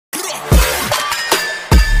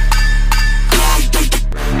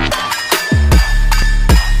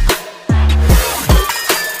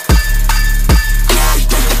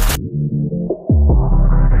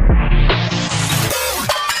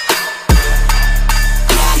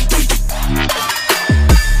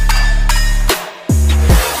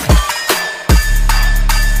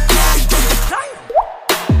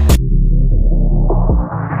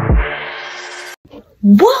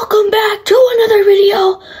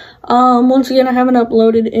Once again, I haven't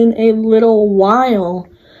uploaded in a little while,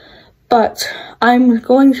 but I'm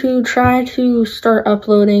going to try to start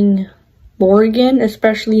uploading more again,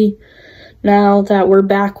 especially now that we're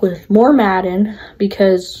back with more Madden,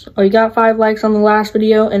 because I got 5 likes on the last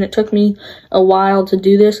video, and it took me a while to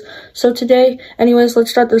do this. So today, anyways, let's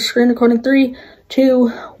start the screen recording. 3, 2,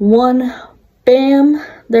 1, bam.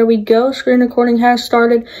 There we go. Screen recording has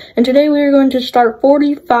started. And today we are going to start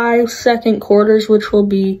 45-second quarters, which will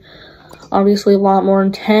be obviously a lot more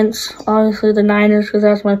intense. Obviously the Niners, because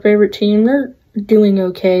that's my favorite team. They're doing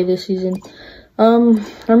okay this season.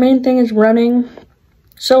 Our main thing is running.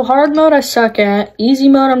 So hard mode I suck at. Easy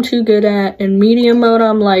mode I'm too good at. And medium mode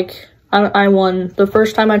I'm like, I won. The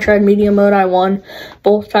first time I tried medium mode I won.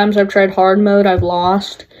 Both times I've tried hard mode I've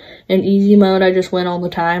lost. In easy mode, I just win all the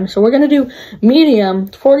time. So we're going to do medium,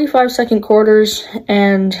 45-second quarters,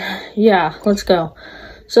 and yeah, let's go.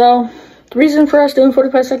 So the reason for us doing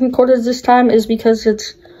 45-second quarters this time is because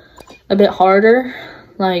it's a bit harder.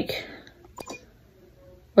 Like,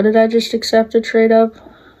 what did I just accept a trade of?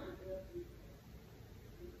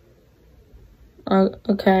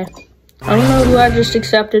 Okay. I don't know who I just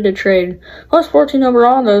accepted a trade. Plus 14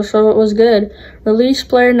 overall though, so it was good. Release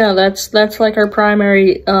player, no, that's like our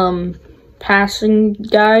primary passing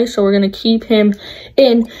guy, so we're gonna keep him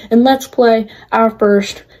in, and let's play our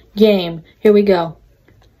first game. Here we go.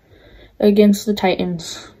 Against the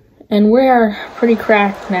Titans. And we are pretty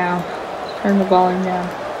cracked now. Turn the volume down.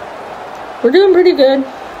 We're doing pretty good.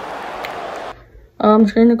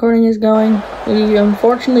 Screen recording is going. We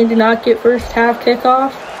unfortunately do not get first half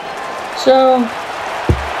kickoff. So,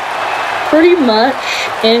 pretty much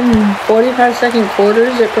in 45-second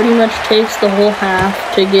quarters, it pretty much takes the whole half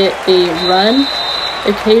to get a run.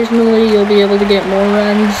 Occasionally, you'll be able to get more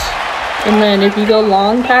runs. And then if you go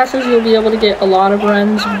long passes, you'll be able to get a lot of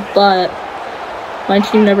runs. But my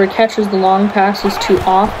team never catches the long passes too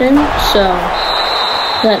often, so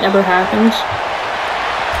that never happens.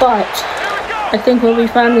 But I think we'll be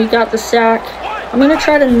fine. We got the sack. I'm going to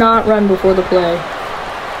try to not run before the play.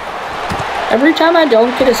 Every time I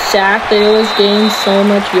don't get a sack, they always gain so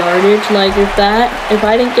much yardage. Like, if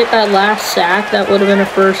I didn't get that last sack, that would have been a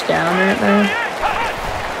first down right there.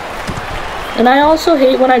 And I also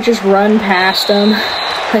hate when I just run past them.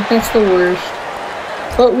 Like, that's the worst.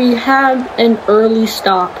 But we have an early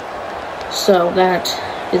stop, so that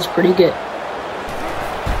is pretty good.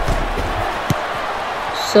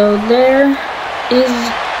 So there is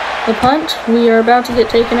the punt. We are about to get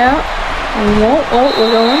taken out. We won't. Oh,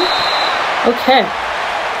 we're going. Okay.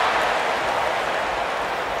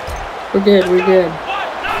 We're good, we're good.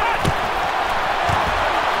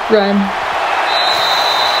 Run.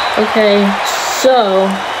 Okay, so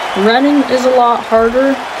running is a lot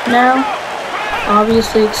harder now.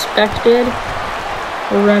 Obviously expected.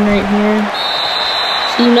 We'll run right here.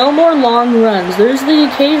 See, no more long runs. There's the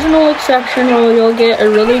occasional exception where you'll get a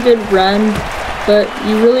really good run, but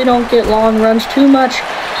you really don't get long runs too much.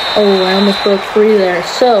 Oh, I almost broke free there.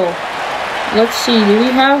 So, let's see, do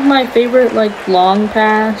we have my favorite, like, long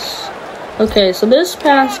pass? Okay, so this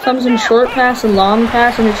pass comes in short pass and long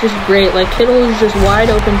pass, and it's just great. Like, Kittle is just wide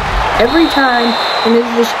open every time, and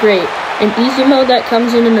it's just great. In easy mode, that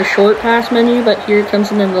comes in the short pass menu, but here it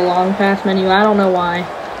comes in the long pass menu. I don't know why.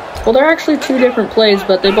 Well, they're actually 2 different plays,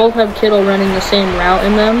 but they both have Kittle running the same route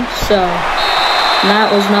in them, so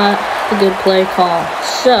that was not a good play call.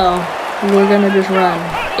 So, we're going to just run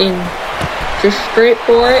in just straight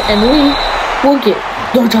for it, and we'll get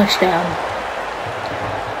the touchdown.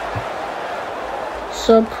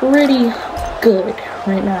 So pretty good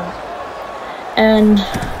right now. And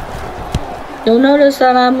you'll notice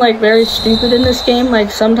that I'm like very stupid in this game.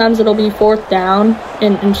 Like sometimes it'll be 4th down,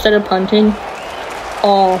 and instead of punting,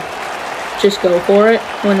 I'll just go for it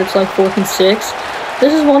when it's like 4th and 6.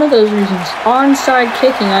 This is one of those reasons. Onside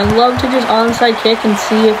kicking. I love to just onside kick and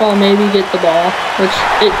see if I'll maybe get the ball, which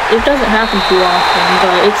it doesn't happen too often,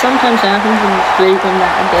 but it sometimes happens, and it's great when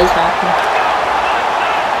that does happen.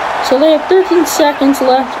 So they have 13 seconds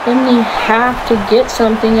left in the half to get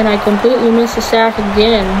something, and I completely miss a sack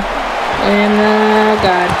again. And,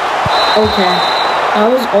 God. Okay. That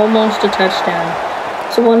was almost a touchdown.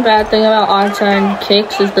 So one bad thing about onside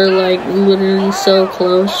kicks is they're, like, literally so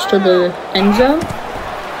close to the end zone.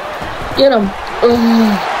 Get him.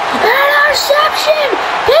 Interception!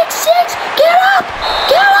 Pick 6! Get up!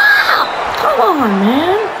 Get up! Come on,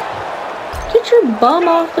 man. Get your bum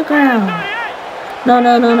off the ground. No. I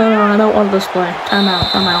don't want this play. Time out.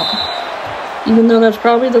 Even though that's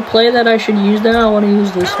probably the play that I should use now, I want to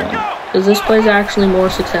use this one. Because this play is actually more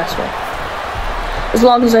successful. As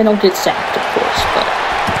long as I don't get sacked, of course. But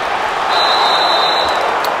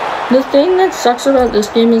The thing that sucks about this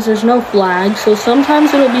game is there's no flag, so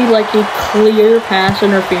sometimes it'll be like a clear pass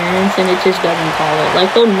interference and it just doesn't call it. Like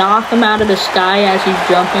they'll knock him out of the sky as he's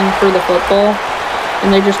jumping for the football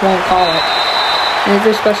and they just won't call it. And it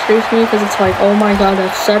just frustrates me because it's like, oh my god,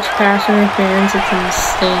 that's such pass interference, it's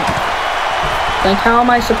insane. Like, how am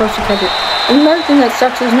I supposed to catch it? And another thing that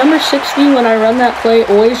sucks is number 60, when I run that play,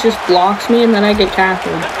 always just blocks me and then I get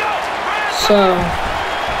tackled. So...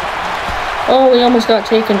 oh, we almost got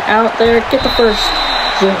taken out there. Get the first.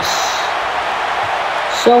 Yes.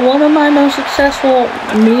 So one of my most successful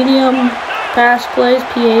medium pass plays,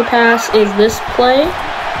 PA pass, is this play.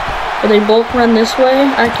 Where they both run this way.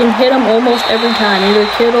 I can hit them almost every time. Either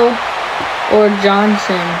Kittle or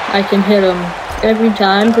Johnson. I can hit them every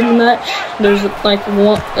time pretty much. There's like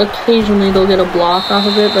one, occasionally they'll get a block off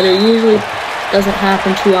of it, but it usually doesn't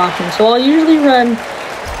happen too often. So I'll usually run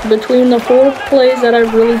between the 4 plays that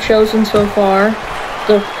I've really chosen so far,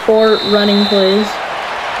 the 4 running plays.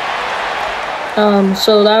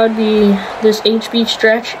 So that would be this HB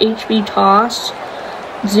stretch, HB toss,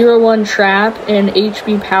 0-1 trap, and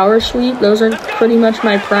HB power sweep. Those are pretty much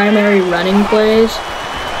my primary running plays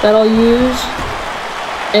that I'll use.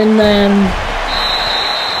 And then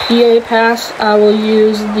PA pass, I will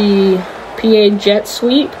use the PA jet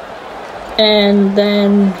sweep. And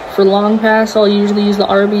then for long pass, I'll usually use the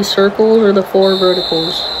RB circles or the 4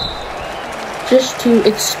 verticals. Just to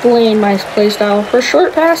explain my playstyle. For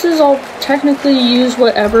short passes, I'll technically use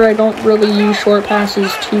whatever. I don't really use short passes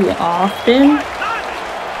too often,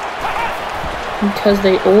 because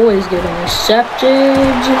they always get intercepted.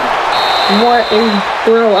 What a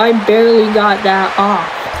bro, I barely got that off.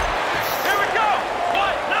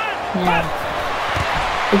 Yeah.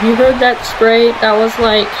 If you heard that spray, that was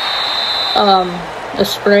like a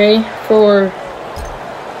spray for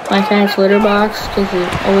my cat's litter box because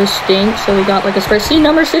it always stinks. So we got like a spray. See,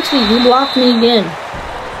 number 60, he blocked me again.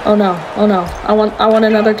 Oh no, oh no. I want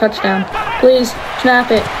another touchdown. Please, snap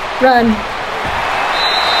it. Run.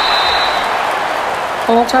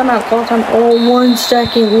 Call timeout, call time. Oh, 1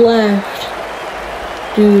 second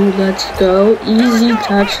left. Dude, let's go. Easy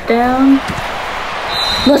touchdown.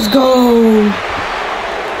 Let's go.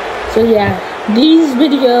 So yeah. These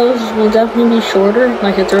videos will definitely be shorter,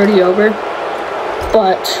 like it's already over,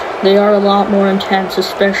 but they are a lot more intense,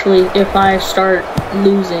 especially if I start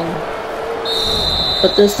losing.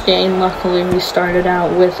 But this game, luckily, we started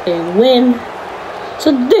out with a win.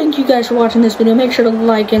 So thank you guys for watching this video. Make sure to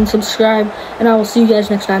like and subscribe, and I will see you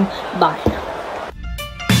guys next time. Bye.